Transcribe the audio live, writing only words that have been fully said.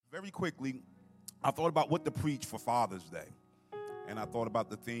very quickly, I thought about what to preach for Father's Day. And I thought about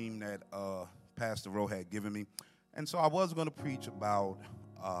the theme that Pastor Rowe had given me. And so I was going to preach about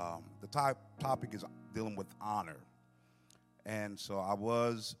the topic is dealing with honor. And so I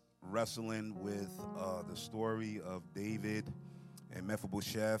was wrestling with the story of David and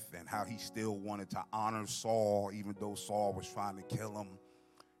Mephibosheth and how he still wanted to honor Saul, even though Saul was trying to kill him,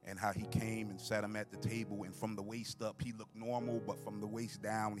 and how he came and sat him at the table, and from the waist up, he looked normal, but from the waist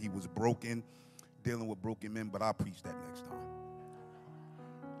down, he was broken, dealing with broken men, but I'll preach that next time.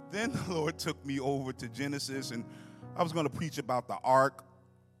 Then the Lord took me over to Genesis, and I was going to preach about the ark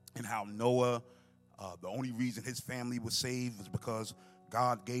and how Noah, the only reason his family was saved was because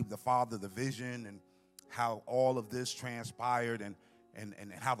God gave the father the vision, and how all of this transpired, and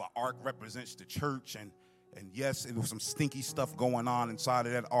how the ark represents the church. And yes, it was some stinky stuff going on inside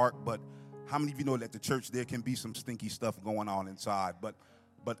of that ark, but how many of you know that the church, there can be some stinky stuff going on inside? But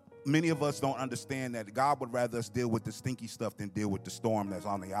many of us don't understand that God would rather us deal with the stinky stuff than deal with the storm that's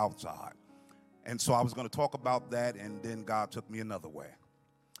on the outside. And so I was going to talk about that, and then God took me another way.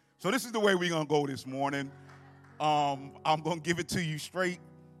 So this is the way we're going to go this morning. I'm going to give it to you straight,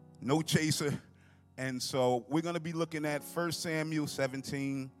 no chaser. And so we're going to be looking at 1 Samuel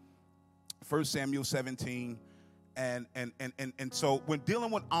 17. And so when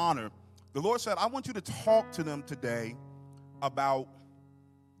dealing with honor, the Lord said, I want you to talk to them today about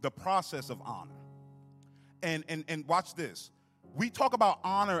the process of honor. And watch this. We talk about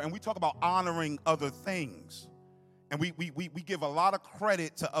honor, and we talk about honoring other things. And we give a lot of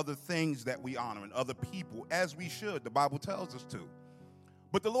credit to other things that we honor and other people, as we should. The Bible tells us to.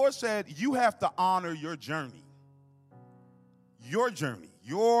 But the Lord said, you have to honor your journey. Your journey,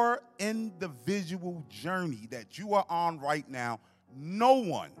 your individual journey that you are on right now. No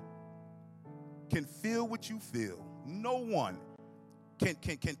one can feel what you feel. No one can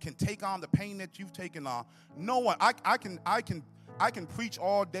take on the pain that you've taken on. No one. I can preach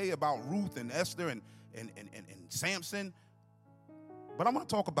all day about Ruth and Esther and Samson, but I'm going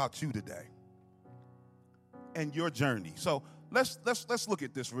to talk about you today and your journey. So let's look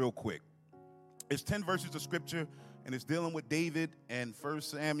at this real quick. It's 10 verses of scripture, and it's dealing with David and 1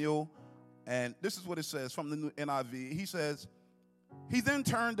 Samuel, and this is what it says from the NIV. He says, he then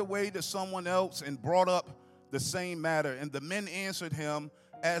turned away to someone else and brought up the same matter, and the men answered him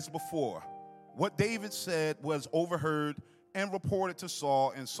as before. What David said was overheard and reported to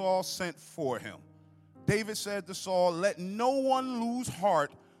Saul, and Saul sent for him. David said to Saul, let no one lose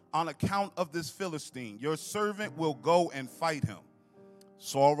heart on account of this Philistine. Your servant will go and fight him.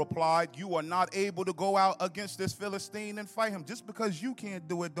 Saul replied, you are not able to go out against this Philistine and fight him. Just because you can't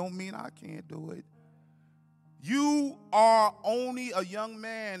do it don't mean I can't do it. You are only a young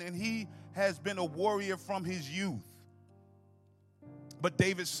man, and he has been a warrior from his youth. But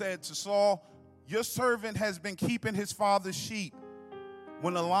David said to Saul, your servant has been keeping his father's sheep.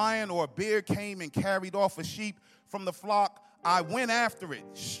 When a lion or a bear came and carried off a sheep from the flock, I went after it,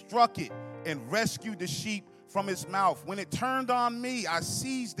 struck it, and rescued the sheep from its mouth. When it turned on me, I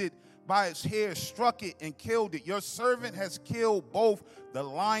seized it by its hair, struck it, and killed it. Your servant has killed both the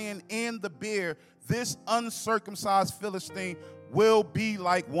lion and the bear. This uncircumcised Philistine will be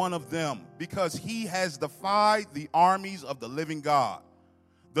like one of them, because he has defied the armies of the living God.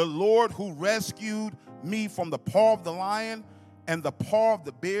 The Lord who rescued me from the paw of the lion and the paw of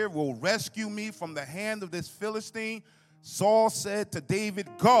the bear will rescue me from the hand of this Philistine. Saul said to David,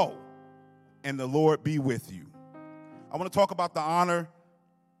 go, and the Lord be with you. I want to talk about the honor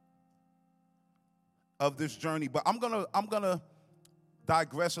of this journey, but I'm gonna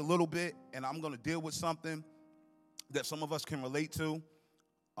digress a little bit, and I'm gonna deal with something that some of us can relate to.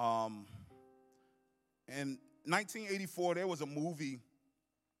 In 1984, there was a movie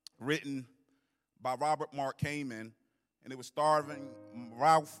written by Robert Mark Kamen, and it was starring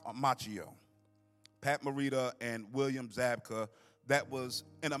Ralph Macchio, Pat Morita, and William Zabka. That was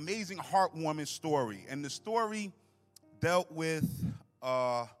an amazing, heartwarming story. And the story dealt with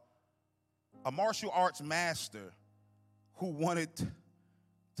a martial arts master who wanted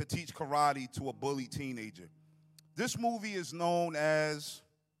to teach karate to a bullied teenager. This movie is known as,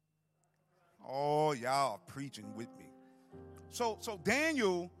 oh, y'all are preaching with me. So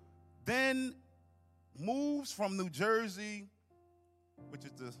Daniel then moves from New Jersey, which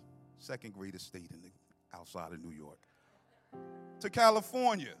is the second greatest state outside of New York, to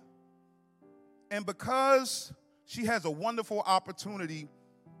California. And because she has a wonderful opportunity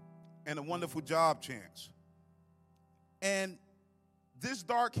and a wonderful job chance, and this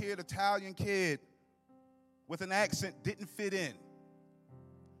dark-haired Italian kid with an accent didn't fit in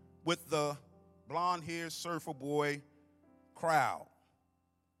with the blonde-haired surfer boy crowd.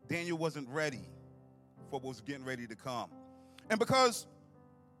 Daniel wasn't ready for what was getting ready to come. And because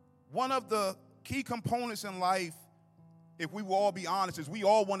one of the key components in life, if we will all be honest, is we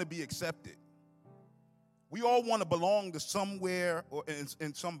all want to be accepted. We all want to belong to somewhere or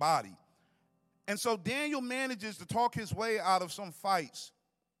in somebody. And so Daniel manages to talk his way out of some fights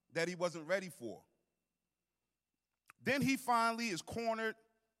that he wasn't ready for. Then he finally is cornered,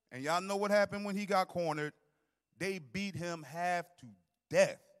 and y'all know what happened when he got cornered. They beat him half to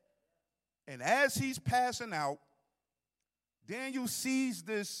death. And as he's passing out, Daniel sees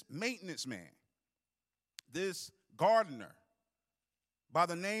this maintenance man, this gardener by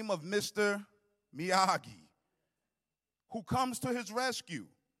the name of Mr. Miyagi, who comes to his rescue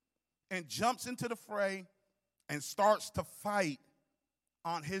and jumps into the fray and starts to fight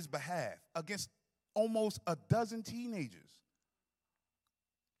on his behalf against almost a dozen teenagers.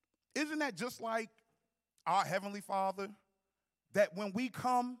 Isn't that just like our Heavenly Father? That when we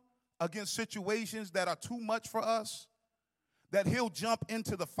come against situations that are too much for us, that he'll jump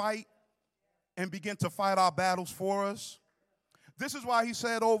into the fight and begin to fight our battles for us. This is why he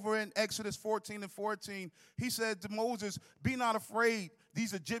said over in Exodus 14:14, he said to Moses, be not afraid.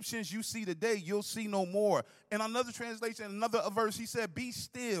 These Egyptians you see today, you'll see no more. In another translation, another verse, he said, be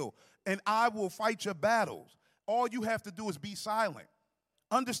still, and I will fight your battles. All you have to do is be silent.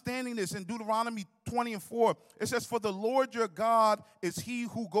 Understanding this in Deuteronomy 20:4, it says, for the Lord your God is he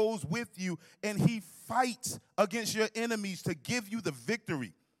who goes with you, and he fights against your enemies to give you the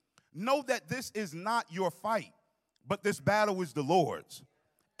victory. Know that this is not your fight, but this battle is the Lord's.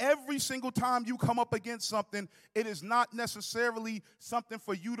 Every single time you come up against something, it is not necessarily something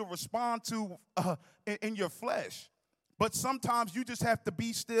for you to respond to in your flesh. But sometimes you just have to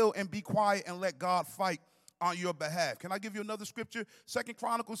be still and be quiet and let God fight on your behalf. Can I give you another scripture? 2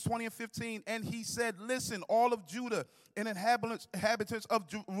 Chronicles 20:15. And he said, listen, all of Judah and inhabitants of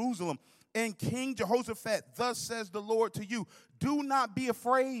Jerusalem and King Jehoshaphat, thus says the Lord to you, do not be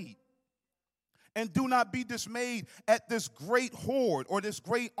afraid. And do not be dismayed at this great horde or this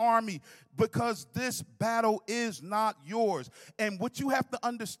great army, because this battle is not yours. And what you have to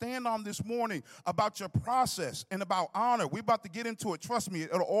understand on this morning about your process and about honor, we're about to get into it, trust me,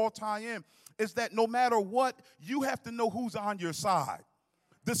 it'll all tie in, is that no matter what, you have to know who's on your side.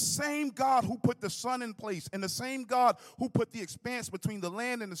 The same God who put the sun in place and the same God who put the expanse between the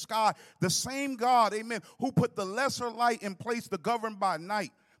land and the sky, the same God, amen, who put the lesser light in place to govern by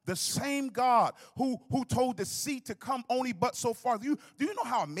night. The same God who told the sea to come only but so far. Do you know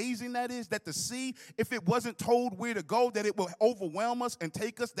how amazing that is? That the sea, if it wasn't told where to go, that it will overwhelm us and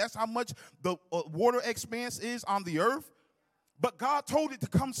take us. That's how much the water expanse is on the earth. But God told it to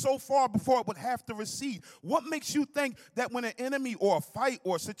come so far before it would have to recede. What makes you think that when an enemy or a fight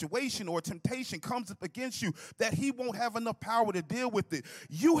or a situation or a temptation comes up against you, that he won't have enough power to deal with it?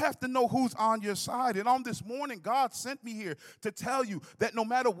 You have to know who's on your side. And on this morning, God sent me here to tell you that no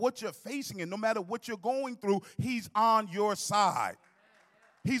matter what you're facing and no matter what you're going through, he's on your side.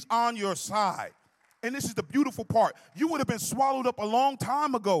 He's on your side. And this is the beautiful part. You would have been swallowed up a long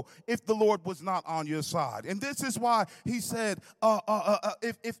time ago if the Lord was not on your side. And this is why he said,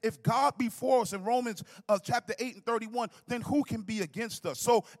 if God be for us in Romans chapter 8:31, then who can be against us?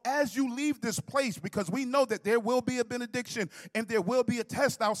 So as you leave this place, because we know that there will be a benediction and there will be a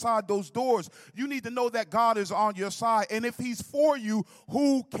test outside those doors, you need to know that God is on your side. And if he's for you,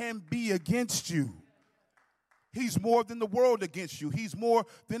 who can be against you? He's more than the world against you. He's more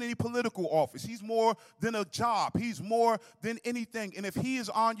than any political office. He's more than a job. He's more than anything. And if he is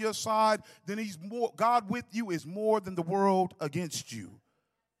on your side, then he's more. God with you is more than the world against you.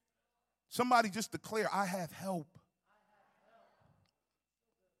 Somebody just declare, I have help.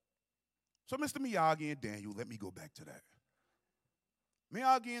 So Mr. Miyagi and Daniel, let me go back to that.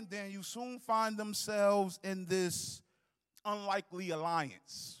 Miyagi and Daniel soon find themselves in this unlikely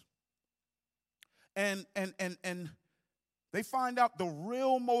alliance. And they find out the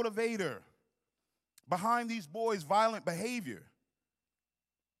real motivator behind these boys' violent behavior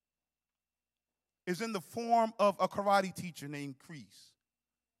is in the form of a karate teacher named Kreese.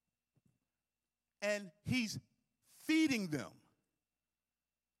 And he's feeding them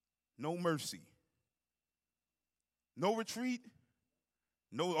no mercy, no retreat,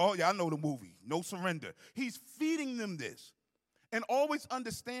 oh yeah, I know the movie, no surrender. He's feeding them this. And always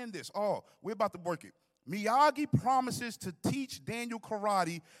understand this. Oh, we're about to work it. Miyagi promises to teach Daniel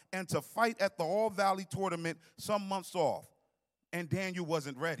karate and to fight at the All Valley tournament some months off. And Daniel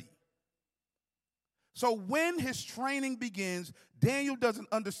wasn't ready. So when his training begins, Daniel doesn't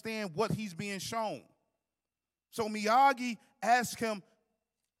understand what he's being shown. So Miyagi asks him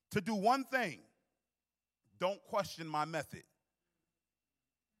to do one thing. Don't question my method.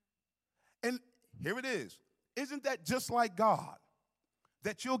 And here it is. Isn't that just like God?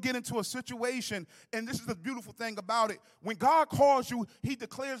 That you'll get into a situation, and this is the beautiful thing about it. When God calls you, he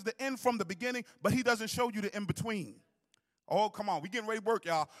declares the end from the beginning, but he doesn't show you the in-between. Oh, come on. We're getting ready to work,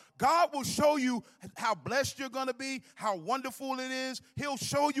 y'all. God will show you how blessed you're going to be, how wonderful it is. He'll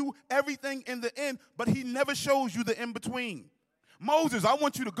show you everything in the end, but he never shows you the in-between. Moses, I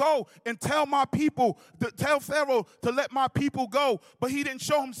want you to go and tell my people, tell Pharaoh to let my people go. But he didn't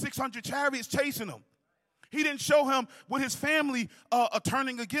show him 600 chariots chasing him. He didn't show him with his family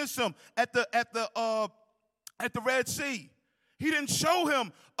turning against him at the Red Sea. He didn't show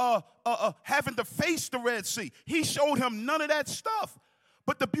him having to face the Red Sea. He showed him none of that stuff.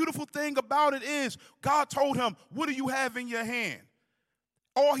 But the beautiful thing about it is God told him, what do you have in your hand?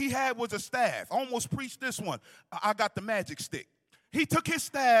 All he had was a staff. I almost preached this one. I got the magic stick. He took his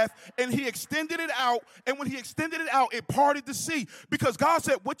staff and he extended it out. And when he extended it out, it parted the sea. Because God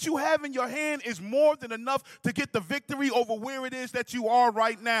said, what you have in your hand is more than enough to get the victory over where it is that you are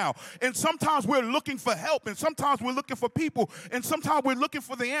right now. And sometimes we're looking for help. And sometimes we're looking for people. And sometimes we're looking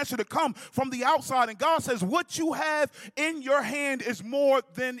for the answer to come from the outside. And God says, what you have in your hand is more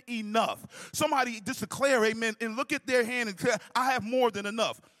than enough. Somebody just declare amen and look at their hand and say, I have more than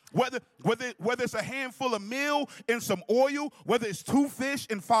enough. Whether it's a handful of meal and some oil, whether it's 2 fish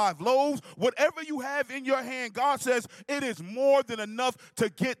and 5 loaves, whatever you have in your hand, God says it is more than enough to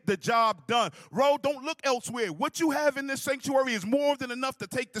get the job done. Ro, don't look elsewhere. What you have in this sanctuary is more than enough to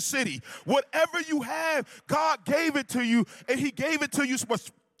take the city. Whatever you have, God gave it to you, and he gave it to you for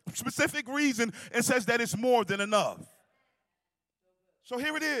a specific reason and says that it's more than enough. So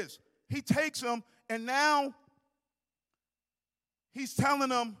here it is. He takes them, and now he's telling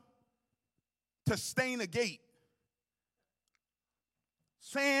them to stain a gate,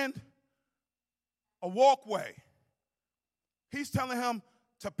 sand a walkway. He's telling him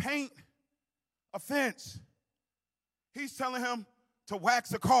to paint a fence. He's telling him to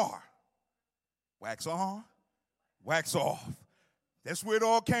wax a car. Wax on, wax off. That's where it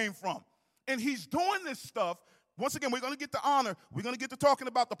all came from. And he's doing this stuff. Once again, we're going to get to honor. We're going to get to talking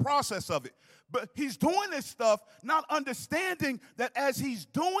about the process of it. But he's doing this stuff, not understanding that as he's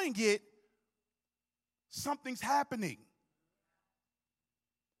doing it, something's happening.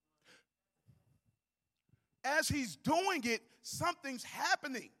 As he's doing it, something's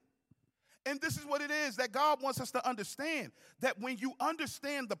happening. And this is what it is that God wants us to understand, that when you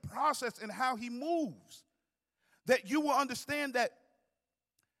understand the process and how he moves, that you will understand that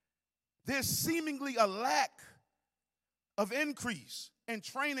there's seemingly a lack of increase and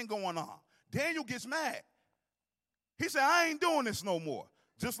training going on. Daniel gets mad. He said, I ain't doing this no more,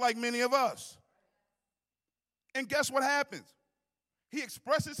 just like many of us. And guess what happens? He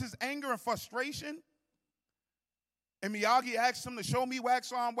expresses his anger and frustration. And Miyagi asks him to show me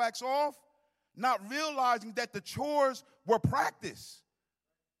wax on, wax off, not realizing that the chores were practice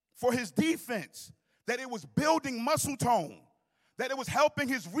for his defense, that it was building muscle tone, that it was helping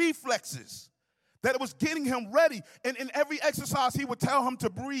his reflexes, that it was getting him ready. And in every exercise, he would tell him to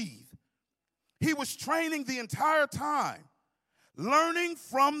breathe. He was training the entire time, learning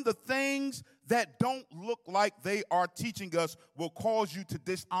from the things that don't look like they are teaching us will cause you to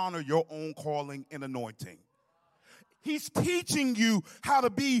dishonor your own calling and anointing. He's teaching you how to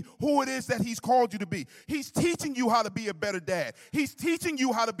be who it is that he's called you to be. He's teaching you how to be a better dad. He's teaching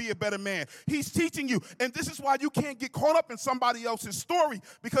you how to be a better man. He's teaching you. And this is why you can't get caught up in somebody else's story,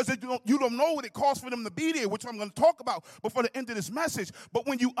 because you don't know what it costs for them to be there, which I'm going to talk about before the end of this message. But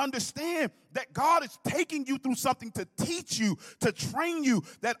when you understand that God is taking you through something to teach you, to train you,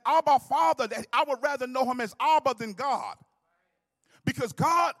 that Abba Father, that I would rather know him as Abba than God. Because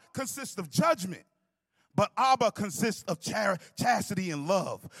God consists of judgment, but Abba consists of chastity and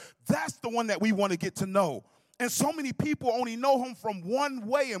love. That's the one that we want to get to know. And so many people only know him from one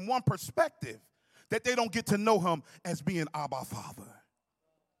way and one perspective, that they don't get to know him as being Abba Father.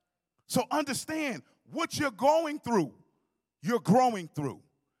 So understand, what you're going through, you're growing through.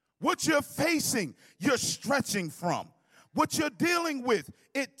 What you're facing, you're stretching from. What you're dealing with,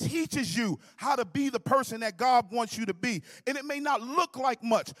 it teaches you how to be the person that God wants you to be. And it may not look like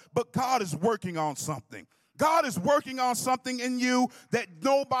much, but God is working on something. God is working on something in you that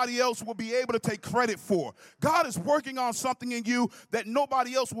nobody else will be able to take credit for. God is working on something in you that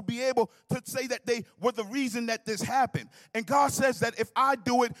nobody else will be able to say that they were the reason that this happened. And God says that if I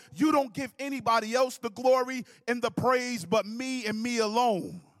do it, you don't give anybody else the glory and the praise but me and me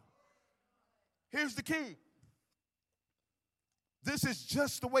alone. Here's the key. This is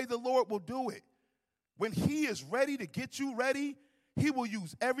just the way the Lord will do it. When he is ready to get you ready, he will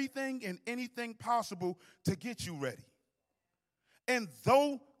use everything and anything possible to get you ready. And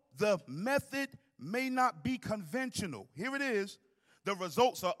though the method may not be conventional. Here it is. The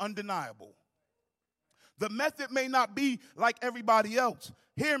results are undeniable. The method may not be like everybody else.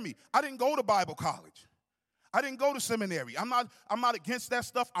 Hear me. I didn't go to Bible college. I didn't go to seminary. I'm not against that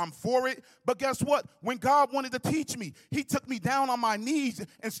stuff. I'm for it. But guess what? When God wanted to teach me, he took me down on my knees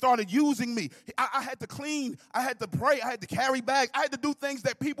and started using me. I had to clean. I had to pray. I had to carry bags. I had to do things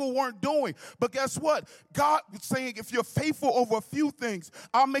that people weren't doing. But guess what? God was saying, if you're faithful over a few things,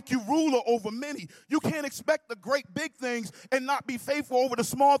 I'll make you ruler over many. You can't expect the great big things and not be faithful over the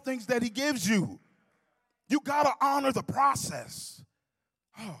small things that he gives you. You got to honor the process.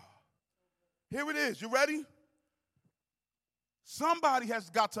 Oh. Here it is. You ready? Somebody has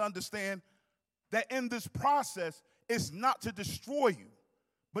got to understand that in this process, it's not to destroy you,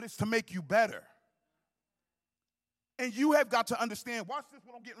 but it's to make you better. And you have got to understand, watch this,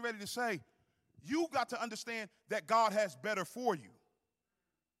 what I'm getting ready to say. You got to understand that God has better for you.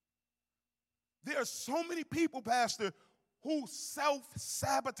 There are so many people, Pastor, who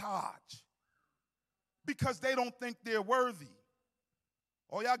self-sabotage because they don't think they're worthy.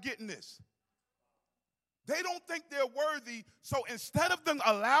 Oh, y'all getting this? They don't think they're worthy, so instead of them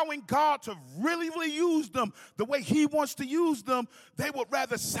allowing God to really, really use them the way he wants to use them, they would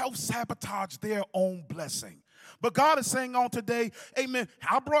rather self-sabotage their own blessing. But God is saying on today, amen,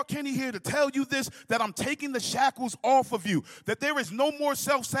 I brought Kenny here to tell you this, that I'm taking the shackles off of you, that there is no more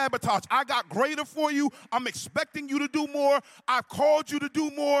self-sabotage. I got greater for you. I'm expecting you to do more. I've called you to do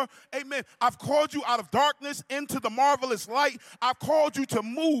more. Amen. I've called you out of darkness into the marvelous light. I've called you to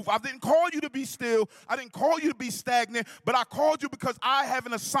move. I didn't call you to be still. I didn't call you to be stagnant, but I called you because I have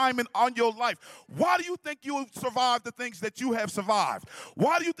an assignment on your life. Why do you think you survived the things that you have survived?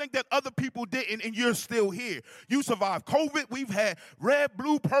 Why do you think that other people didn't and you're still here? You survived COVID. We've had red,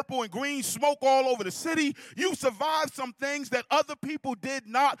 blue, purple, and green smoke all over the city. You survived some things that other people did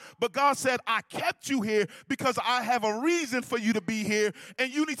not. But God said, I kept you here because I have a reason for you to be here.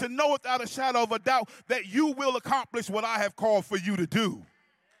 And you need to know without a shadow of a doubt that you will accomplish what I have called for you to do.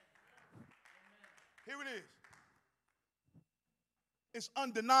 Here it is. It's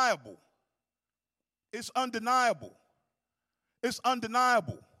undeniable. It's undeniable. It's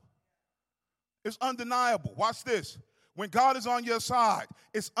undeniable. It's undeniable. Watch this. When God is on your side,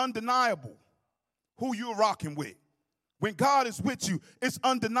 it's undeniable who you're rocking with. When God is with you, it's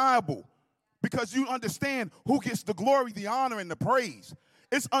undeniable because you understand who gets the glory, the honor, and the praise.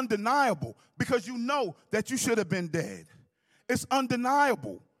 It's undeniable because you know that you should have been dead. It's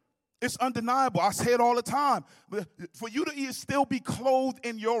undeniable. It's undeniable. I say it all the time. For you to still be clothed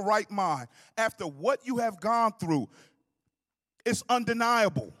in your right mind after what you have gone through, it's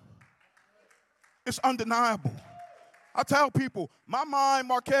undeniable. It's undeniable. I tell people, my mind,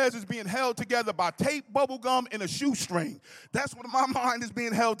 Marquez, is being held together by tape, bubble gum, and a shoestring. That's what my mind is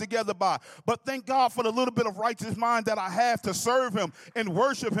being held together by. But thank God for the little bit of righteous mind that I have to serve him and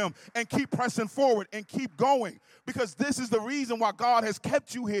worship him and keep pressing forward and keep going. Because this is the reason why God has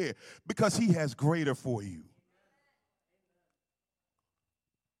kept you here, because he has greater for you.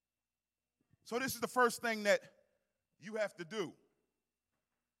 So this is the first thing that you have to do.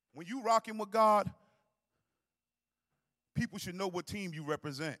 When you rocking with God, people should know what team you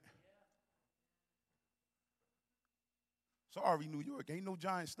represent. Sorry, New York, ain't no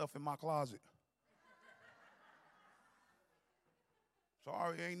Giant stuff in my closet.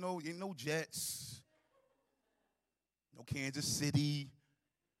 Sorry, ain't no Jets, no Kansas City.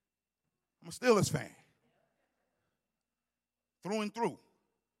 I'm a Steelers fan, through and through.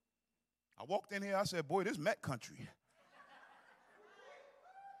 I walked in here, I said, boy, this Met country.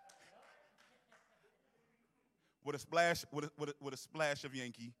 With a splash, with a splash of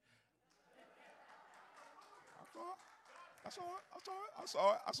Yankee. I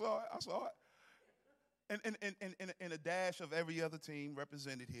saw it. And a dash of every other team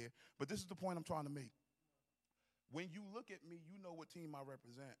represented here. But this is the point I'm trying to make. When you look at me, you know what team I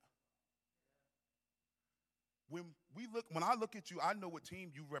represent. When I look at you, I know what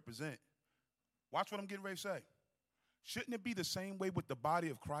team you represent. Watch what I'm getting ready to say. Shouldn't it be the same way with the body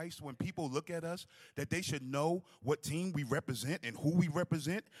of Christ when people look at us, that they should know what team we represent and who we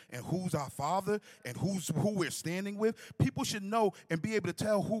represent and who's our father and who we're standing with? People should know and be able to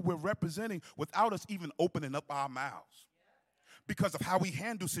tell who we're representing without us even opening up our mouths because of how we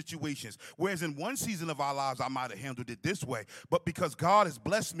handle situations. Whereas in one season of our lives, I might have handled it this way, but because God has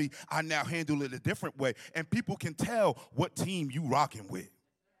blessed me, I now handle it a different way, and people can tell what team you rocking with.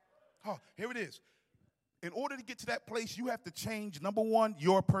 Oh, here it is. In order to get to that place, you have to change, number one,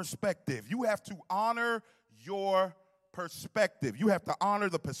 your perspective. You have to honor your perspective. You have to honor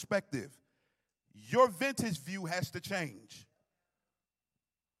the perspective. Your vintage view has to change.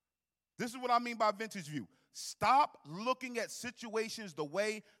 This is what I mean by vintage view. Stop looking at situations the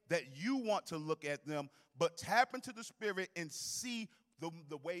way that you want to look at them, but tap into the Spirit and see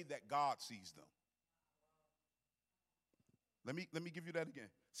the way that God sees them. Let me give you that again.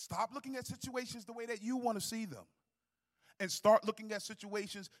 Stop looking at situations the way that you want to see them. And start looking at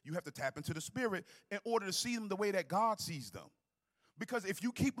situations, you have to tap into the Spirit in order to see them the way that God sees them. Because if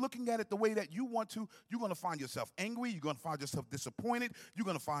you keep looking at it the way that you want to, you're going to find yourself angry. You're going to find yourself disappointed. You're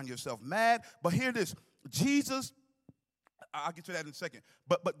going to find yourself mad. But hear this. Jesus, I'll get to that in a second.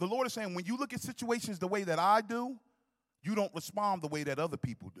 But the Lord is saying, when you look at situations the way that I do, you don't respond the way that other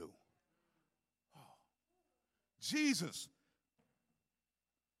people do. Jesus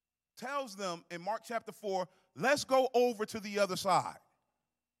tells them in Mark chapter 4, let's go over to the other side.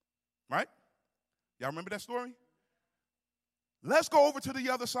 Right? Y'all remember that story? Let's go over to the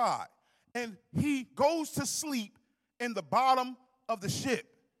other side. And he goes to sleep in the bottom of the ship.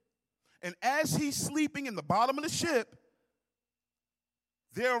 And as he's sleeping in the bottom of the ship,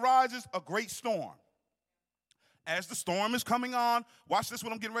 there arises a great storm. As the storm is coming on, watch this,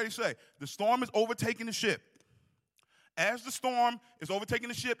 what I'm getting ready to say. The storm is overtaking the ship. As the storm is overtaking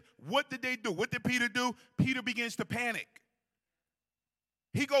the ship, what did they do? What did Peter do? Peter begins to panic.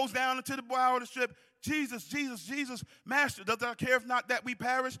 He goes down into the bow of the ship. Jesus, Jesus, Jesus, Master, does thou care if not that we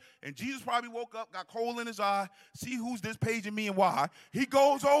perish? And Jesus probably woke up, got coal in his eye, see who's this paging me and why. He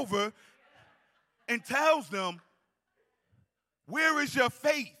goes over and tells them, where is your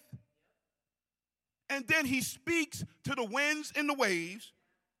faith? And then he speaks to the winds and the waves,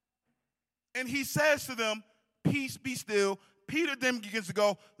 and he says to them, peace, be still. Peter then begins to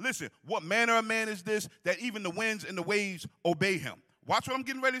go, listen, what manner of man is this that even the winds and the waves obey him? Watch what I'm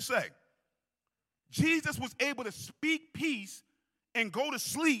getting ready to say. Jesus was able to speak peace and go to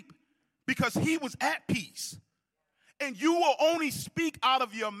sleep because he was at peace. And you will only speak out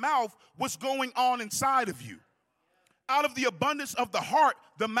of your mouth what's going on inside of you. Out of the abundance of the heart,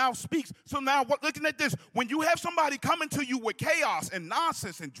 the mouth speaks. So now, looking at this, when you have somebody coming to you with chaos and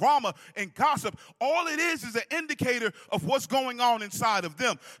nonsense and drama and gossip, all it is an indicator of what's going on inside of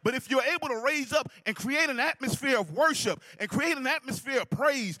them. But if you're able to raise up and create an atmosphere of worship and create an atmosphere of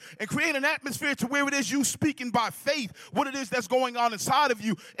praise and create an atmosphere to where it is you speaking by faith, what it is that's going on inside of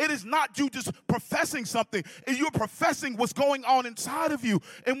you, it is not you just professing something. You're professing what's going on inside of you.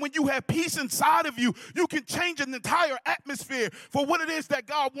 And when you have peace inside of you, you can change an entire atmosphere for what it is that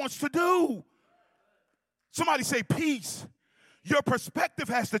God wants to do. Somebody say peace. Your perspective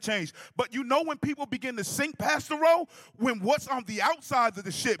has to change. But you know when people begin to sink, Pastor Rowe, when what's on the outside of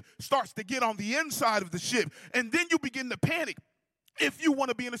the ship starts to get on the inside of the ship, and then you begin to panic. If you want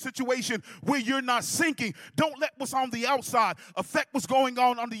to be in a situation where you're not sinking, don't let what's on the outside affect what's going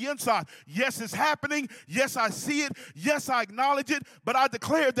on the inside. Yes, it's happening. Yes, I see it. Yes, I acknowledge it. But I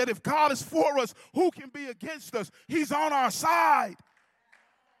declare that if God is for us, who can be against us? He's on our side.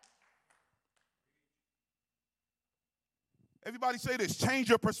 Everybody say this. Change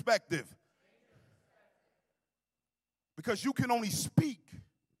your perspective. Because you can only speak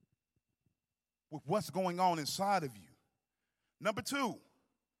with what's going on inside of you. Number two,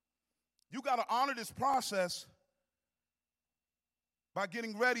 you got to honor this process by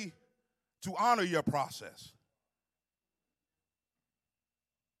getting ready to honor your process.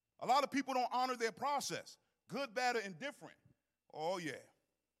 A lot of people don't honor their process, good, bad, or indifferent. Oh, yeah.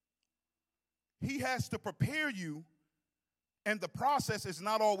 He has to prepare you, and the process is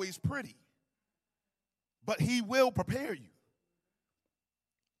not always pretty, but he will prepare you.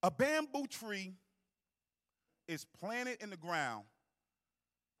 A bamboo tree is planted in the ground,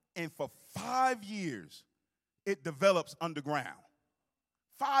 and for 5 years, it develops underground.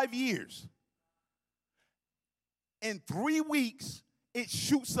 5 years. In 3 weeks, it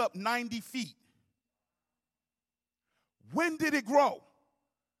shoots up 90 feet. When did it grow?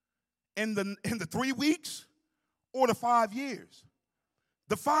 In the 3 weeks or the 5 years?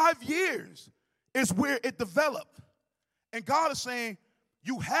 The 5 years is where it developed. And God is saying,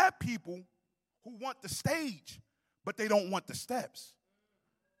 you have people who want the stage, but they don't want the steps.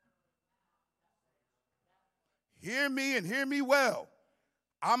 Hear me and hear me well.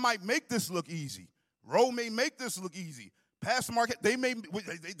 I might make this look easy. Roe may make this look easy. Pastor Mark, they may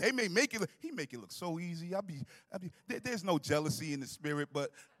make it. He make it look so easy. There's no jealousy in the spirit,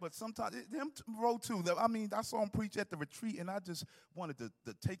 but sometimes them Roe too. I mean, I saw him preach at the retreat, and I just wanted to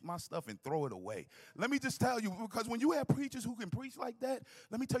take my stuff and throw it away. Let me just tell you, because when you have preachers who can preach like that,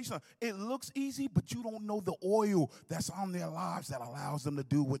 let me tell you something. It looks easy, but you don't know the oil that's on their lives that allows them to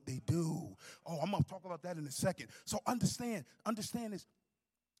do what they do. Oh, I'm gonna talk about that in a second. So understand this.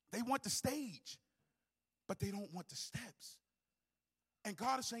 They want the stage, but they don't want the steps. And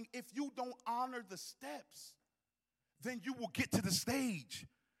God is saying, if you don't honor the steps, then you will get to the stage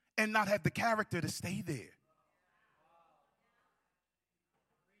and not have the character to stay there.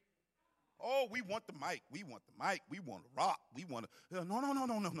 Oh, we want the mic. We want the mic. We want to rock. We want to.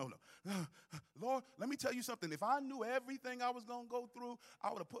 No. Lord, let me tell you something. If I knew everything I was going to go through,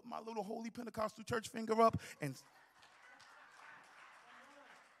 I would have put my little holy Pentecostal church finger up and.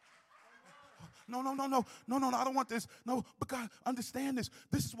 No, I don't want this. No, but God, understand this.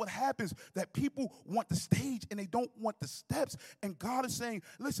 This is what happens, that people want the stage and they don't want the steps. And God is saying,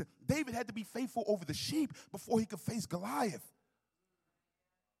 listen, David had to be faithful over the sheep before he could face Goliath.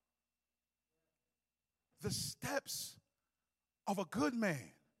 The steps of a good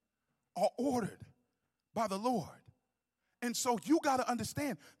man are ordered by the Lord. And so you got to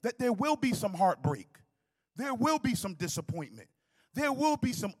understand that there will be some heartbreak. There will be some disappointment. There will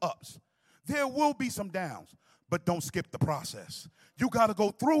be some ups. There will be some downs, but don't skip the process. You got to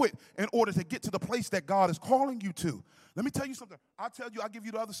go through it in order to get to the place that God is calling you to. Let me tell you something. I'll give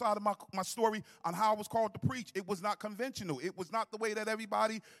you the other side of my story on how I was called to preach. It was not conventional. It was not the way that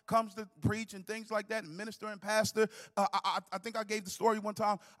everybody comes to preach and things like that, and minister and pastor. I think I gave the story one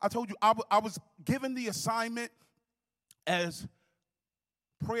time. I told you I was given the assignment as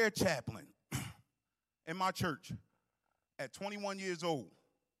prayer chaplain in my church at 21 years old.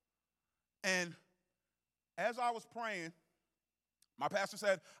 And as I was praying, my pastor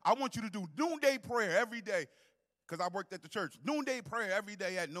said, I want you to do noonday prayer every day, because I worked at the church. Noonday prayer every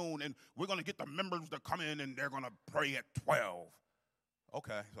day at noon, and we're going to get the members to come in, and they're going to pray at 12.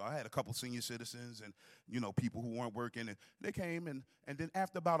 Okay, so I had a couple senior citizens and, people who weren't working, and they came, and then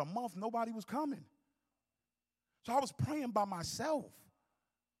after about a month, nobody was coming. So I was praying by myself.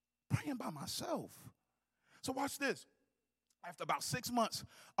 So watch this. After about 6 months,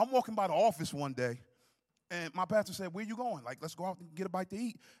 I'm walking by the office one day, and my pastor said, where you going? Like, let's go out and get a bite to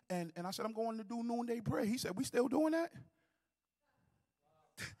eat. And I said, I'm going to do noonday prayer. He said, we still doing that?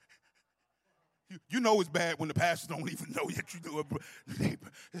 You know it's bad when the pastors don't even know yet you do it.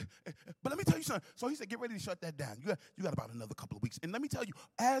 But let me tell you something. So he said, get ready to shut that down. You got about another couple of weeks. And let me tell you,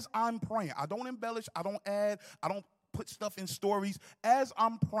 as I'm praying, I don't embellish, I don't add, I don't put stuff in stories. As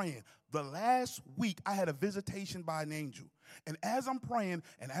I'm praying, the last week I had a visitation by an angel. And as I'm praying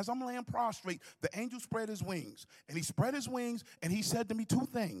and as I'm laying prostrate, the angel spread his wings. And he spread his wings and he said to me two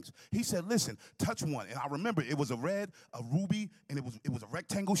things. He said, listen, touch one. And I remember it was a ruby, and it was a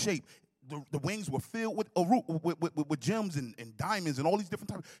rectangle shape. The wings were filled with gems and diamonds and all these different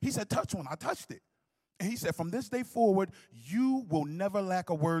types. He said, touch one. I touched it. And he said, from this day forward, you will never lack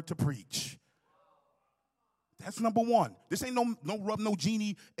a word to preach. That's number one. This ain't no rub, no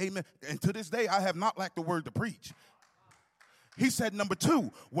genie, amen. And to this day, I have not lacked a word to preach. He said, number two,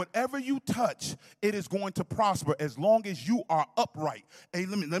 whatever you touch, it is going to prosper as long as you are upright. Hey,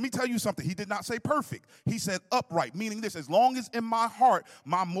 let me tell you something. He did not say perfect. He said upright, meaning this, as long as in my heart,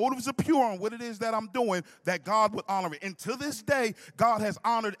 my motives are pure on what it is that I'm doing, that God would honor it. And to this day, God has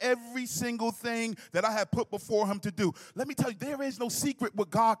honored every single thing that I have put before him to do. Let me tell you, there is no secret what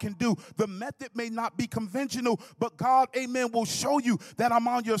God can do. The method may not be conventional, but God, amen, will show you that I'm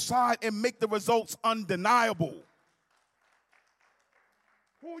on your side and make the results undeniable.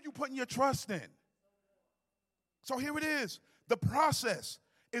 Who are you putting your trust in? So here it is. The process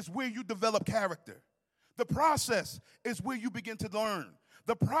is where you develop character. The process is where you begin to learn.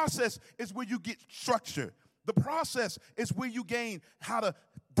 The process is where you get structure. The process is where you gain how to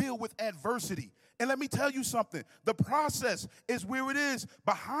deal with adversity. And let me tell you something. The process is where it is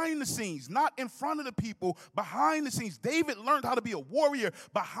behind the scenes, not in front of the people, behind the scenes. David learned how to be a warrior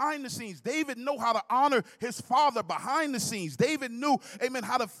behind the scenes. David knew how to honor his father behind the scenes. David knew, amen,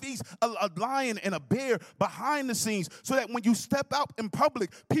 how to feast a lion and a bear behind the scenes, so that when you step out in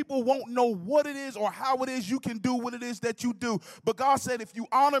public, people won't know what it is or how it is you can do what it is that you do. But God said, if you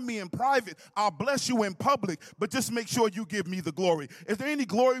honor me in private, I'll bless you in public, but just make sure you give me the glory. Is there any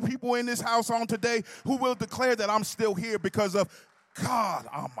glory people in this house on today who will declare that I'm still here because of God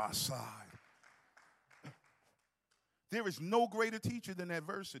on my side? There is no greater teacher than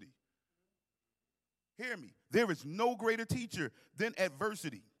adversity. Hear me. There is no greater teacher than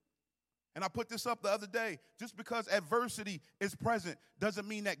adversity. And I put this up the other day. Just because adversity is present doesn't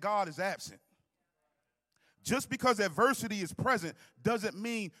mean that God is absent. Just because adversity is present doesn't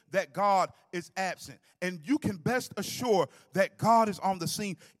mean that God is absent. And you can best assure that God is on the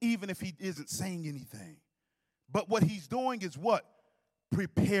scene even if he isn't saying anything. But what he's doing is what?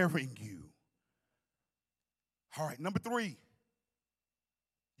 Preparing you. All right, number 3.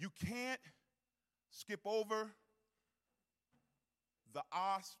 You can't skip over the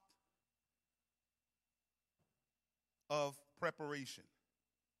asp of preparation.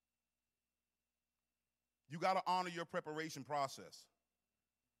 You got to honor your preparation process.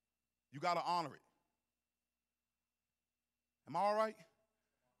 You got to honor it. Am I all right?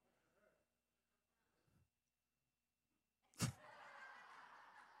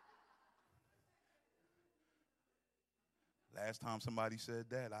 Last time somebody said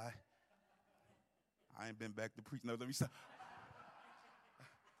that, I ain't been back to preach. No, let me stop.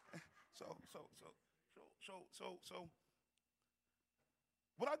 So,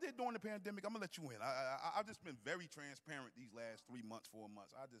 what I did during the pandemic, I'm gonna let you in. I've just been very transparent these last 3 months, 4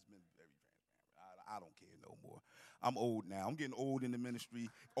 months. I've just been very transparent. I don't care no more. I'm old now. I'm getting old in the ministry,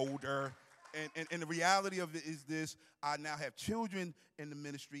 older. And the reality of it is this: I now have children in the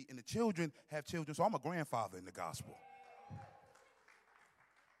ministry, and the children have children. So I'm a grandfather in the gospel.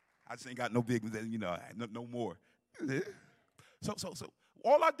 I just ain't got no big, no more. So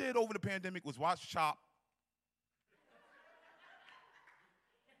all I did over the pandemic was watch Chop.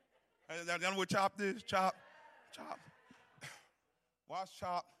 Y'all know what Chop is? Chop. Watch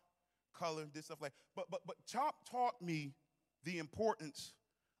Chop, color, this stuff like. But Chop taught me the importance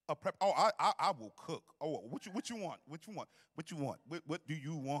of prep. Oh, I will cook. Oh, what you want? What do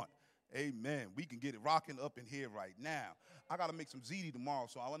you want? Amen. We can get it rocking up in here right now. I got to make some ziti tomorrow,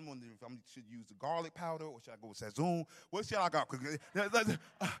 so I'm wondering if I should use the garlic powder or should I go with Sazon? What should I got?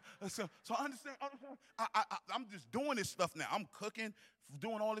 So understand. I'm just doing this stuff now. I'm cooking,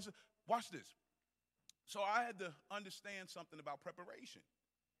 doing all this. Watch this. So I had to understand something about preparation.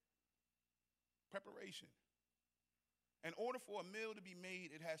 Preparation. In order for a meal to be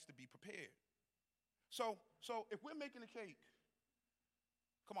made, it has to be prepared. So if we're making a cake,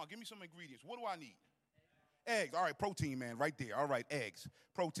 come on, give me some ingredients. What do I need? Eggs. All right, protein, man, right there. All right, eggs,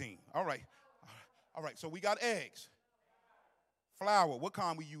 protein. All right. So we got eggs. Flour. What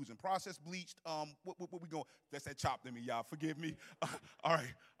kind we using? Processed, bleached. What we going? That's that chopped in me, y'all. Forgive me. All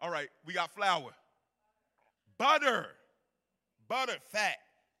right. We got flour. Butter, fat.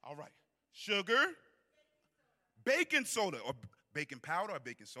 All right. Sugar. Baking soda or baking powder or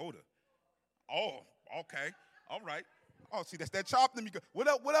baking soda. Oh, okay. All right. Oh, see, that's that chopped in me. What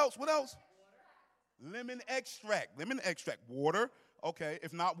else? Lemon extract. Water. Okay.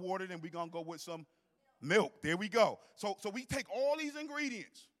 If not water, then we're going to go with some milk. There we go. So we take all these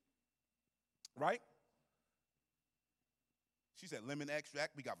ingredients, right? She said lemon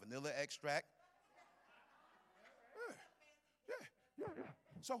extract. We got vanilla extract. Yeah.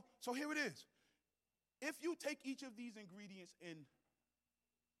 So here it is. If you take each of these ingredients and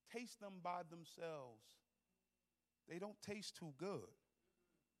taste them by themselves, they don't taste too good.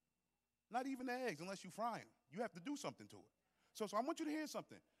 Not even the eggs, unless you fry them. You have to do something to it. So I want you to hear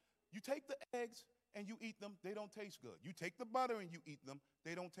something. You take the eggs and you eat them, they don't taste good. You take the butter and you eat them,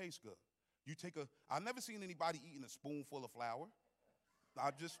 they don't taste good. I've never seen anybody eating a spoonful of flour.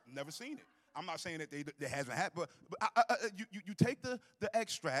 I've just never seen it. I'm not saying that it hasn't happened, but you take the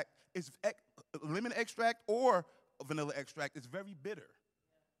extract, it's lemon extract or vanilla extract, it's very bitter.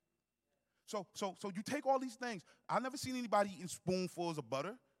 So you take all these things. I've never seen anybody eating spoonfuls of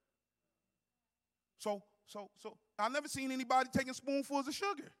butter. So I've never seen anybody taking spoonfuls of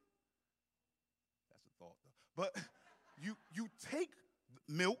sugar. That's a thought, though. But you take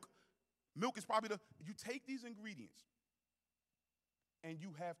milk. Milk is probably you take these ingredients and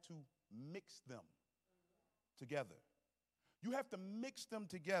you have to mix them together. You have to mix them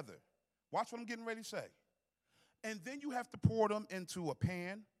together. Watch what I'm getting ready to say. And then you have to pour them into a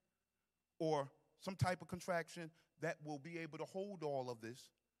pan or some type of contraction that will be able to hold all of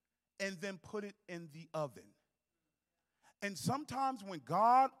this, and then put it in the oven. And sometimes when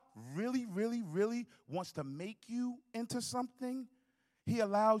God really, really, really wants to make you into something, he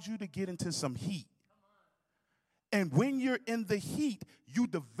allows you to get into some heat. And when you're in the heat, you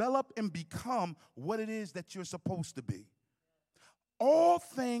develop and become what it is that you're supposed to be. All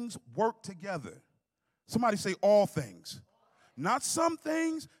things work together. Somebody say all things. Not some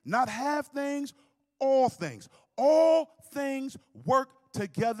things, not half things, all things. All things work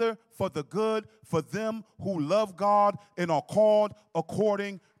together for the good for them who love God and are called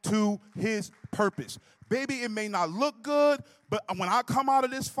according to his purpose. Baby, it may not look good, but when I come out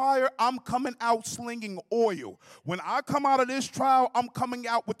of this fire, I'm coming out slinging oil. When I come out of this trial, I'm coming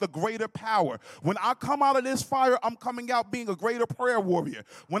out with a greater power. When I come out of this fire, I'm coming out being a greater prayer warrior.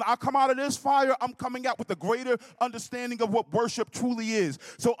 When I come out of this fire, I'm coming out with a greater understanding of what worship truly is.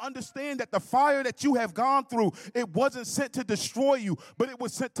 So understand that the fire that you have gone through, it wasn't sent to destroy you, but it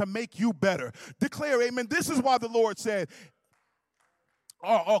was sent to make you better. Declare amen. This is why the Lord said,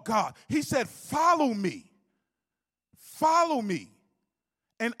 oh God, he said, follow me,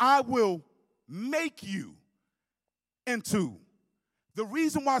 and I will make you into The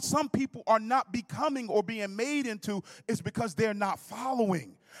reason why some people are not becoming or being made into is because they're not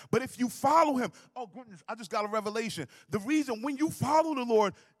following. But if you follow him, oh goodness, I just got a revelation. The reason when you follow the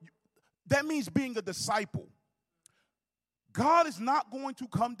Lord, that means being a disciple. God is not going to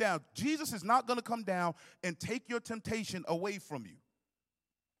come down. Jesus is not going to come down and take your temptation away from you.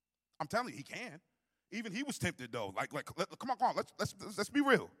 I'm telling you, he can. Even he was tempted though. Come on, let's be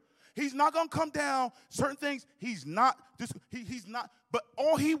real. He's not going to come down. Certain things, he's not. He's not. But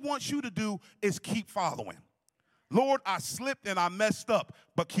all he wants you to do is keep following. Lord, I slipped and I messed up,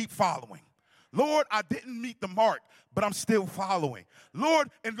 but keep following. Lord, I didn't meet the mark, but I'm still following. Lord,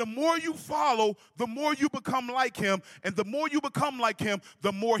 and the more you follow, the more you become like him. And the more you become like him,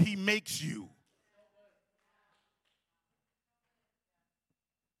 the more he makes you.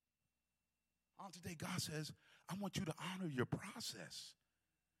 On today, God says, I want you to honor your process.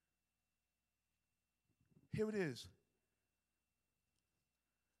 Here it is.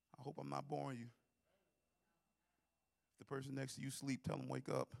 I hope I'm not boring you. If the person next to you sleep, tell them wake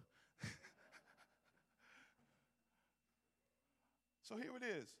up. So here it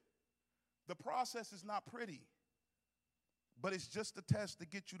is. The process is not pretty, but it's just a test to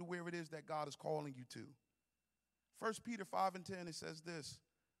get you to where it is that God is calling you to. 1 Peter 5:10, it says this.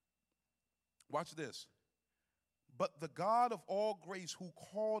 Watch this. But the God of all grace who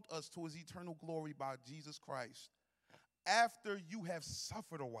called us to his eternal glory by Jesus Christ, after you have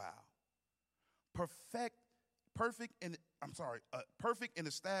suffered a while, perfect and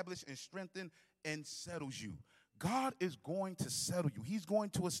establish and strengthen and settles you. God is going to settle you. He's going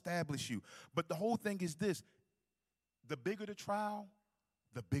to establish you. But the whole thing is this. The bigger the trial,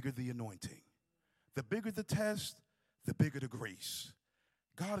 the bigger the anointing. The bigger the test, the bigger the grace.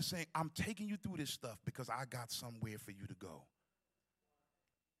 God is saying, I'm taking you through this stuff because I got somewhere for you to go.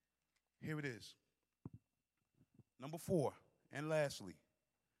 Here it is. Number 4, and lastly,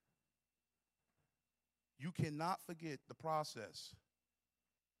 you cannot forget the process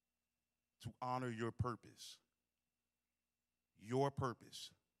to honor your purpose. Your purpose.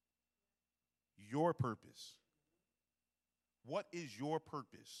 Your purpose. What is your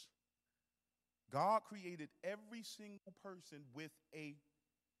purpose? God created every single person with a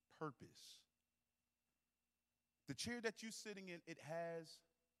purpose. The chair that you're sitting in, it has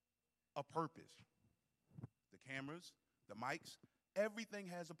a purpose. The cameras, the mics, everything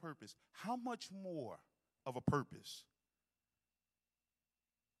has a purpose. How much more of a purpose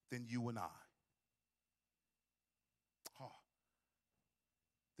than you and I?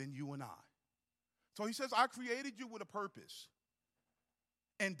 Than you and I. So he says, I created you with a purpose.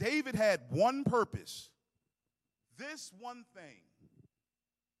 And David had one purpose. This one thing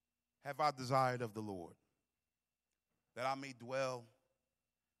have I desired of the Lord, that I may dwell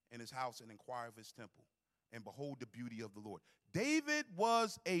in his house and inquire of his temple and behold the beauty of the Lord. David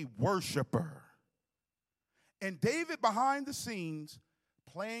was a worshiper. And David behind the scenes,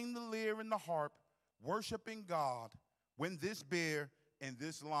 playing the lyre and the harp, worshiping God, when this bear and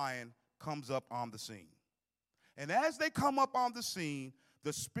this lion comes up on the scene. And as they come up on the scene,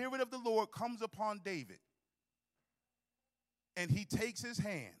 the Spirit of the Lord comes upon David. And he takes his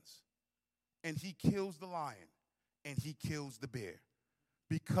hands and he kills the lion and he kills the bear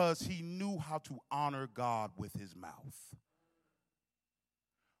because he knew how to honor God with his mouth.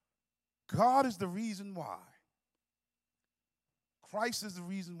 God is the reason why. Christ is the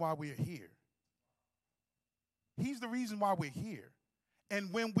reason why we're here. He's the reason why we're here.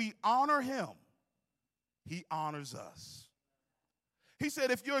 And when we honor him, he honors us. He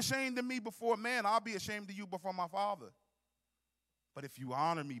said, if you're ashamed of me before man, I'll be ashamed of you before my Father. But if you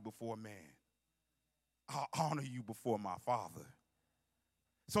honor me before man, I'll honor you before my Father.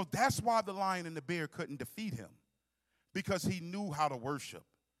 So that's why the lion and the bear couldn't defeat him, because he knew how to worship.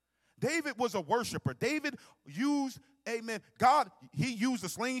 David was a worshiper. David used, amen, God, he used a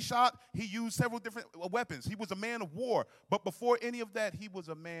slingshot. He used several different weapons. He was a man of war. But before any of that, he was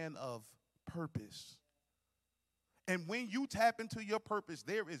a man of purpose. And when you tap into your purpose,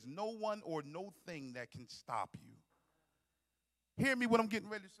 there is no one or no thing that can stop you. Hear me what I'm getting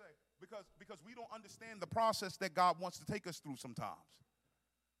ready to say. Because we don't understand the process that God wants to take us through sometimes.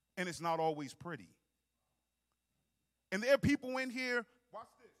 And it's not always pretty. And there are people in here, watch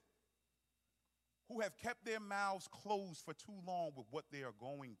this, who have kept their mouths closed for too long with what they are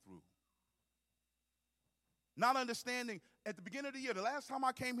going through. Not understanding, at the beginning of the year, the last time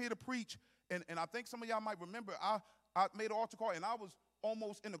I came here to preach, and I think some of y'all might remember, I made an altar call, and I was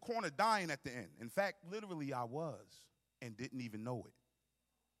almost in the corner dying at the end. In fact, literally I was, and didn't even know it.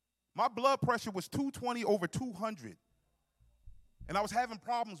 My blood pressure was 220 over 200. And I was having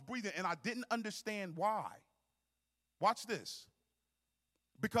problems breathing, and I didn't understand why. Watch this.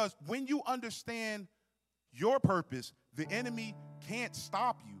 Because when you understand your purpose, the enemy can't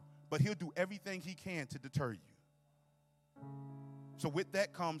stop you, but he'll do everything he can to deter you. So with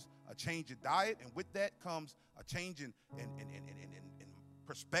that comes a change in diet, and with that comes a change in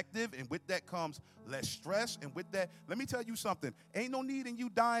perspective, and with that comes less stress, and with that, let me tell you something. Ain't no need in you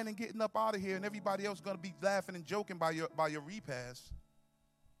dying and getting up out of here and everybody else going to be laughing and joking by your repast.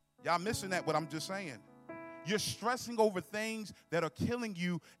 Y'all missing that, what I'm just saying. You're stressing over things that are killing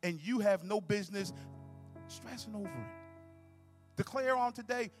you, and you have no business stressing over it. Declare on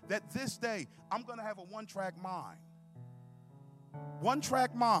today that this day I'm going to have a one-track mind.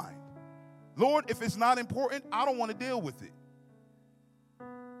 One-track mind. Lord, if it's not important, I don't want to deal with it.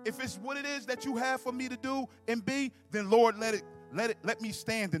 If it's what it is that you have for me to do and be, then Lord, let me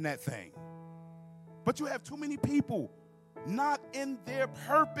stand in that thing. But you have too many people not in their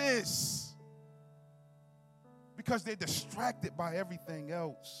purpose because they're distracted by everything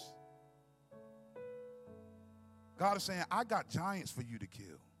else. God is saying, I got giants for you to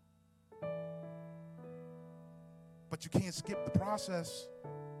kill. But you can't skip the process.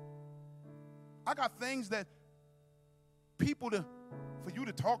 I got things that for you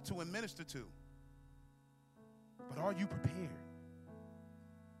to talk to and minister to. But are you prepared?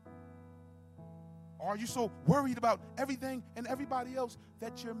 Are you so worried about everything and everybody else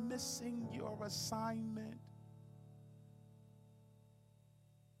that you're missing your assignment?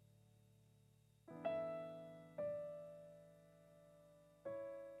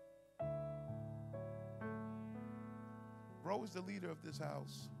 Roe is the leader of this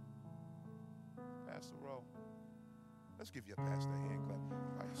house. Pastor Roe. Let's give your pastor a hand clap.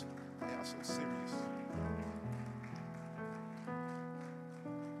 Why y'all so serious?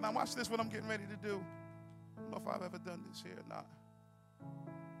 Now watch this, what I'm getting ready to do. I don't know if I've ever done this here or not.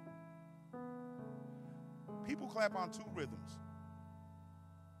 People clap on two rhythms.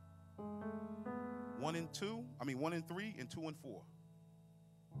 1 and 3, and 2 and 4.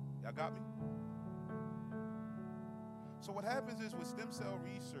 Y'all got me? So what happens is with stem cell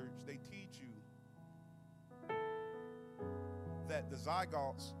research, they teach you that the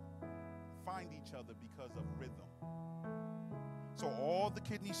zygotes find each other because of rhythm. So all the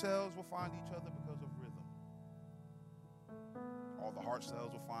kidney cells will find each other because of rhythm. All the heart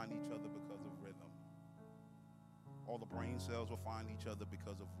cells will find each other because of rhythm. All the brain cells will find each other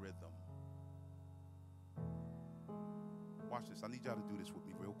because of rhythm. Watch this. I need y'all to do this with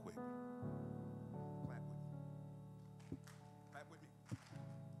me real quick. Clap with me. Clap with me.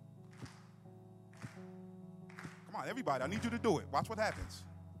 Come on, everybody. I need you to do it. Watch what happens.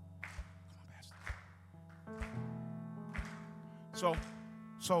 Come on, Pastor.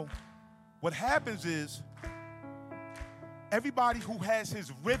 So what happens is everybody who has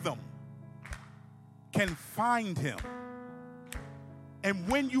his rhythm can find him. And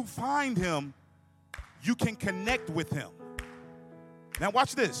when you find him, you can connect with him. Now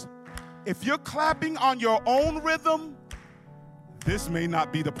watch this. If you're clapping on your own rhythm, this may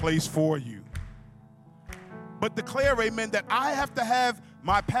not be the place for you. But declare, amen, that I have to have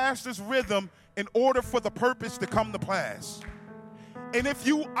my pastor's rhythm in order for the purpose to come to pass. And if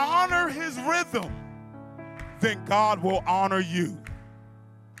you honor his rhythm, then God will honor you.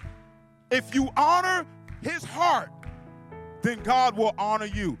 If you honor his heart, then God will honor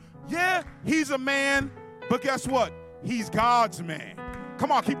you. Yeah, he's a man, but guess what? He's God's man.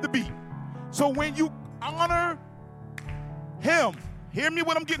 Come on, keep the beat. So when you honor him, hear me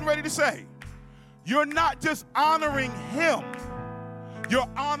what I'm getting ready to say. You're not just honoring him. You're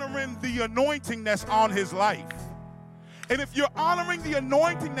honoring the anointing that's on his life. And if you're honoring the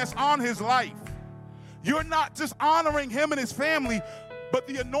anointing that's on his life, you're not just honoring him and his family, but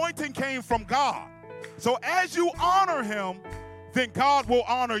the anointing came from God. So as you honor him, then God will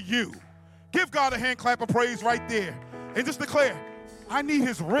honor you. Give God a hand clap of praise right there. And just declare, I need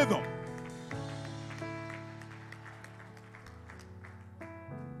his rhythm.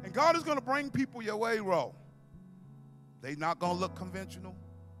 And God is going to bring people your way, Ro. They're not going to look conventional.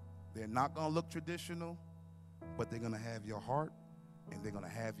 They're not going to look traditional. But they're going to have your heart and they're going to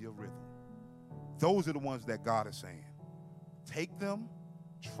have your rhythm. Those are the ones that God is saying. Take them,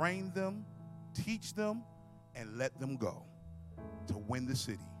 train them, teach them, and let them go to win the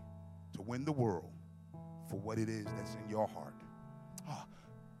city, to win the world for what it is that's in your heart.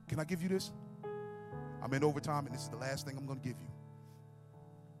 Can I give you this? I'm in overtime, and this is the last thing I'm going to give you.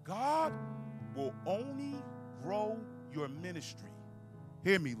 God will only grow your ministry,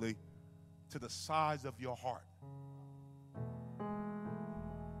 hear me, Lee, to the size of your heart.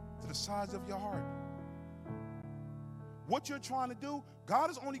 To the size of your heart. What you're trying to do, God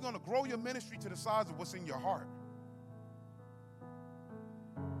is only going to grow your ministry to the size of what's in your heart.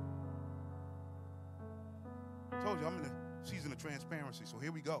 Told you, I'm in the season of transparency, so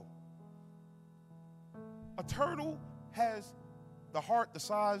here we go. A turtle has the heart the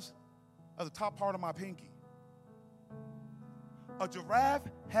size of the top part of my pinky. A giraffe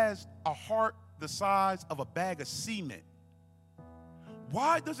has a heart the size of a bag of cement.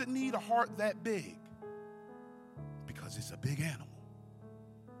 Why does it need a heart that big? Because it's a big animal.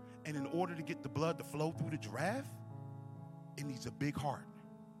 And in order to get the blood to flow through the giraffe, it needs a big heart.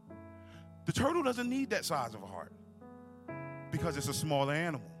 The turtle doesn't need that size of a heart because it's a smaller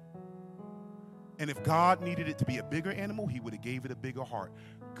animal. And if God needed it to be a bigger animal, he would have gave it a bigger heart.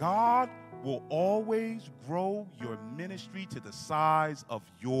 God will always grow your ministry to the size of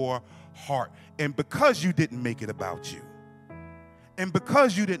your heart. And because you didn't make it about you, and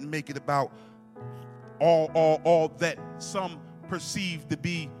because you didn't make it about all that some perceive to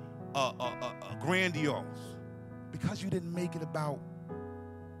be grandiose, because you didn't make it about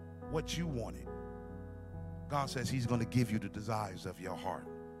what you wanted, God says he's going to give you the desires of your heart.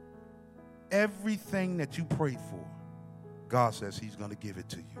 Everything that you prayed for, God says he's going to give it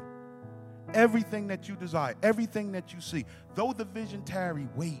to you. Everything that you desire, everything that you see, though the vision tarry,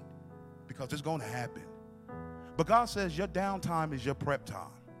 wait, because it's going to happen. But God says your downtime is your prep time.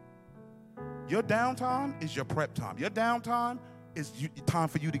 Your downtime is your prep time. Your downtime is time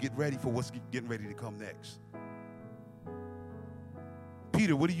for you to get ready for what's getting ready to come next.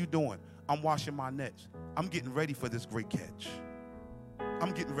 Peter, what are you doing? I'm washing my nets. I'm getting ready for this great catch.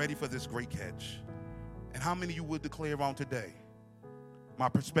 I'm getting ready for this great catch. And how many of you would declare on today, my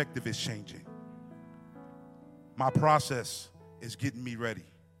perspective is changing. My process is getting me ready.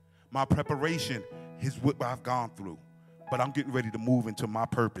 My preparation is what I've gone through. But I'm getting ready to move into my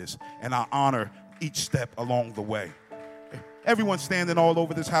purpose, and I honor each step along the way. Everyone standing all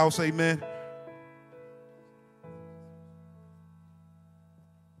over this house, amen.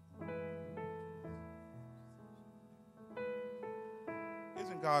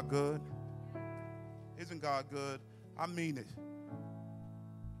 Isn't God good? Isn't God good? I mean it.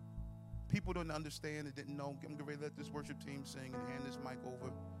 People didn't understand and didn't know. I'm getting ready to let this worship team sing and hand this mic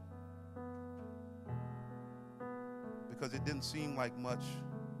over. Because it didn't seem like much.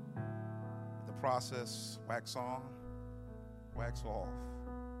 The process, wax on, wax off.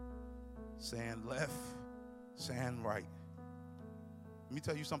 Sand left, sand right. Let me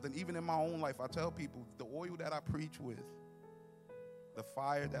tell you something. Even in my own life, I tell people, the oil that I preach with, the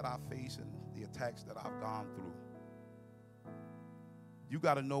fire that I face and the attacks that I've gone through, you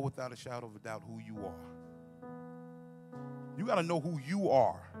got to know without a shadow of a doubt who you are. You got to know who you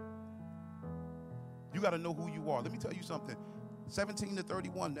are. You got to know who you are. Let me tell you something. 17 to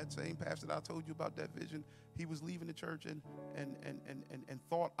 31, that same pastor that I told you about that vision, he was leaving the church and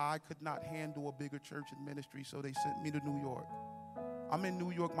thought I could not handle a bigger church and ministry, so they sent me to New York. I'm in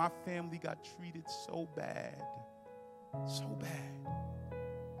New York. My family got treated so bad. So bad.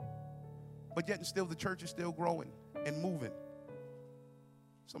 But yet and still, the church is still growing and moving.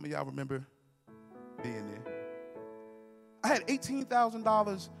 Some of y'all remember being there. I had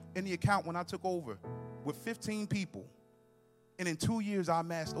 $18,000 in the account when I took over with 15 people. And in 2 years, I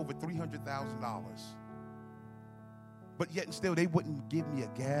amassed over $300,000. But yet and still, they wouldn't give me a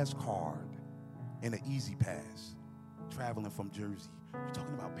gas card and an easy pass traveling from Jersey. You're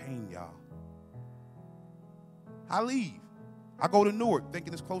talking about pain, y'all. I leave. I go to Newark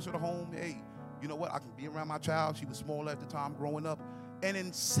thinking it's closer to home. Hey, you know what? I can be around my child. She was small at the time growing up. And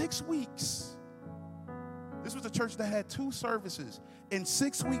in 6 weeks, this was a church that had 2 services. In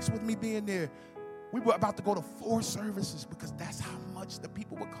 6 weeks with me being there, we were about to go to 4 services because that's how much the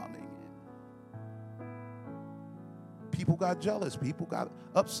people were coming in. People got jealous. People got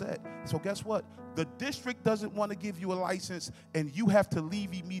upset. So guess what? The district doesn't want to give you a license, and you have to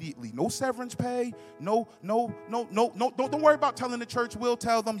leave immediately. No severance pay. No. Don't worry about telling the church. We'll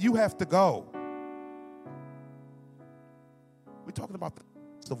tell them you have to go. We're talking about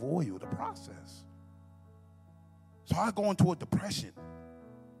the oil, the process. So I go into a depression.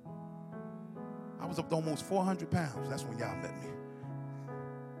 I was up to almost 400 pounds. That's when y'all met me.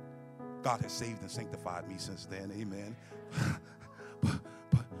 God has saved and sanctified me since then, amen.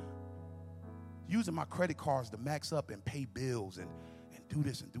 but using my credit cards to max up and pay bills and do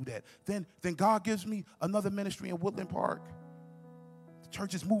this and do that. Then God gives me another ministry in Woodland Park. The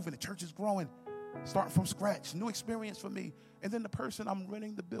church is moving. The church is growing. Starting from scratch. New experience for me. And then the person I'm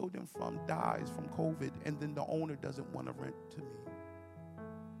renting the building from dies from COVID, and then the owner doesn't want to rent to me.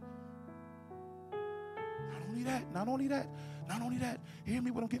 Not only that, hear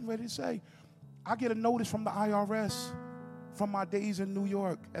me what I'm getting ready to say. I get a notice from the IRS from my days in New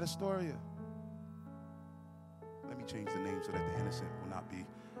York at Astoria. Let me change the name so that the innocent will not be.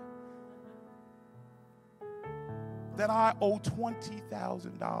 that I owe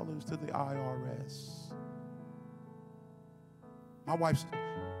 $20,000 to the IRS. My wife said,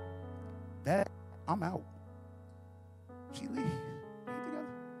 Dad, I'm out. She leaves. We ain't together.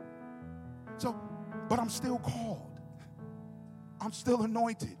 So, but I'm still called. I'm still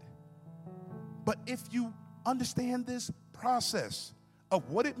anointed. But if you understand this process of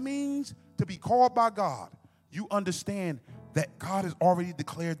what it means to be called by God, you understand that God has already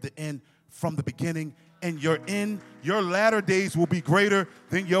declared the end from the beginning, and your latter days will be greater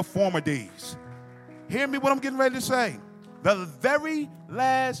than your former days. Hear me what I'm getting ready to say. The very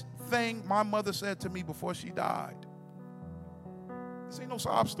last thing my mother said to me before she died. This ain't no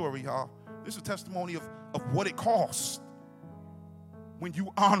sob story, y'all. This is a testimony of what it costs when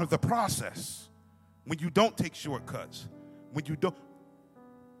you honor the process, when you don't take shortcuts, when you don't.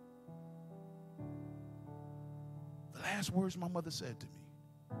 The last words my mother said to me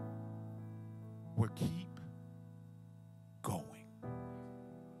were, keep going.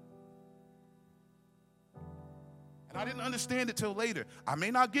 And I didn't understand it till later. I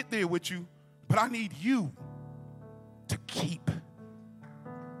may not get there with you, but I need you to keep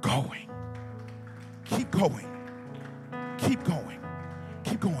going. Keep going. Keep going.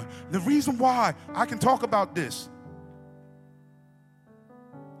 Keep going. The reason why I can talk about this,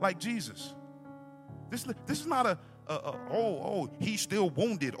 like Jesus, this is not he's still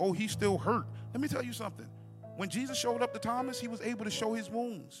wounded. Oh, he's still hurt. Let me tell you something. When Jesus showed up to Thomas, he was able to show his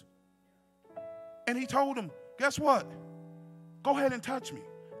wounds. And he told him, guess what? Go ahead and touch me.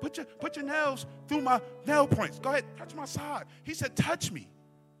 Put your nails through my nail prints. Go ahead, touch my side. He said, touch me,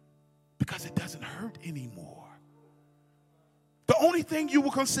 because it doesn't hurt anymore. The only thing you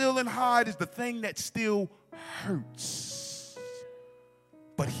will conceal and hide is the thing that still hurts.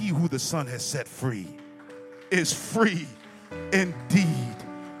 But he who the Son has set free is free indeed.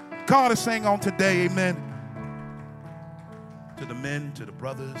 God is saying on today, amen, to the men, to the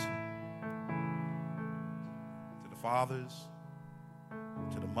brothers, to the fathers,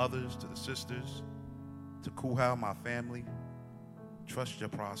 to the mothers, to the sisters, to Cuhow, my family, trust your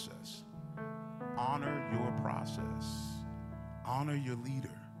process. Honor your process. Honor your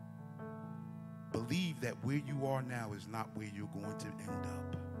leader. Believe that where you are now is not where you're going to end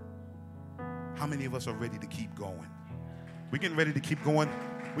up. How many of us are ready to keep going? We're getting ready to keep going.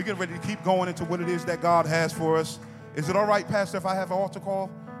 We're getting ready to keep going into what it is that God has for us. Is it all right, Pastor, if I have an altar call?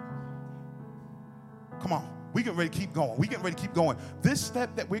 Come on. We're getting ready to keep going. We're getting ready to keep going. This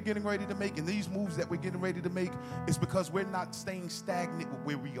step that we're getting ready to make and these moves that we're getting ready to make is because we're not staying stagnant with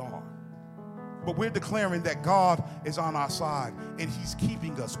where we are. But we're declaring that God is on our side and he's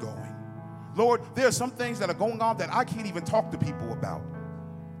keeping us going. Lord, there are some things that are going on that I can't even talk to people about.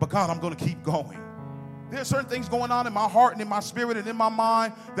 But God, I'm going to keep going. There are certain things going on in my heart and in my spirit and in my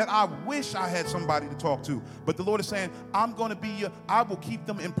mind that I wish I had somebody to talk to. But the Lord is saying, I will keep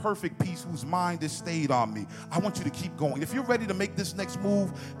them in perfect peace whose mind is stayed on me. I want you to keep going. If you're ready to make this next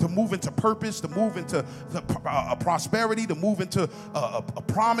move, to move into purpose, to move into prosperity, to move into a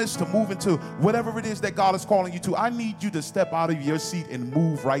promise, to move into whatever it is that God is calling you to, I need you to step out of your seat and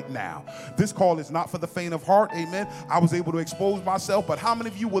move right now. This call is not for the faint of heart, amen. I was able to expose myself, but how many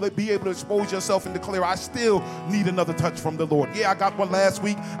of you will be able to expose yourself and declare, I still need another touch from the Lord? Yeah, I got one last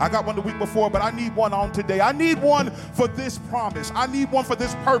week. I got one the week before, but I need one on today. I need one for this promise. I need one for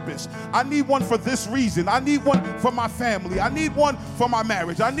this purpose. I need one for this reason. I need one for my family. I need one for my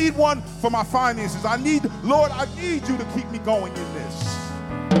marriage. I need one for my finances. Lord, I need you to keep me going in this.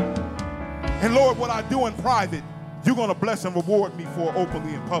 And Lord, what I do in private, you're going to bless and reward me for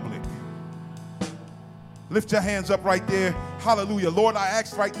openly in public. Lift your hands up right there. Hallelujah. Lord, I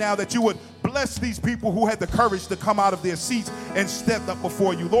ask right now that you would bless these people who had the courage to come out of their seats and step up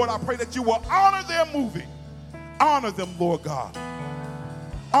before you. Lord, I pray that you will honor their moving. Honor them, Lord God.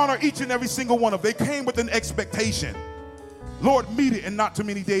 Honor each and every single one of them. They came with an expectation. Lord, meet it in not too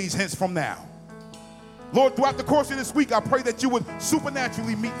many days hence from now. Lord, throughout the course of this week, I pray that you would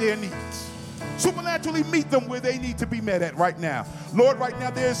supernaturally meet their needs. Supernaturally meet them where they need to be met at right now. Lord, right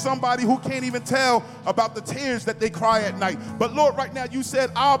now there is somebody who can't even tell about the tears that they cry at night. But Lord, right now you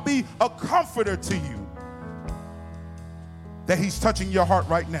said, I'll be a comforter to you. That he's touching your heart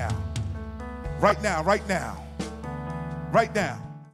right now. Right now, right now. Right now.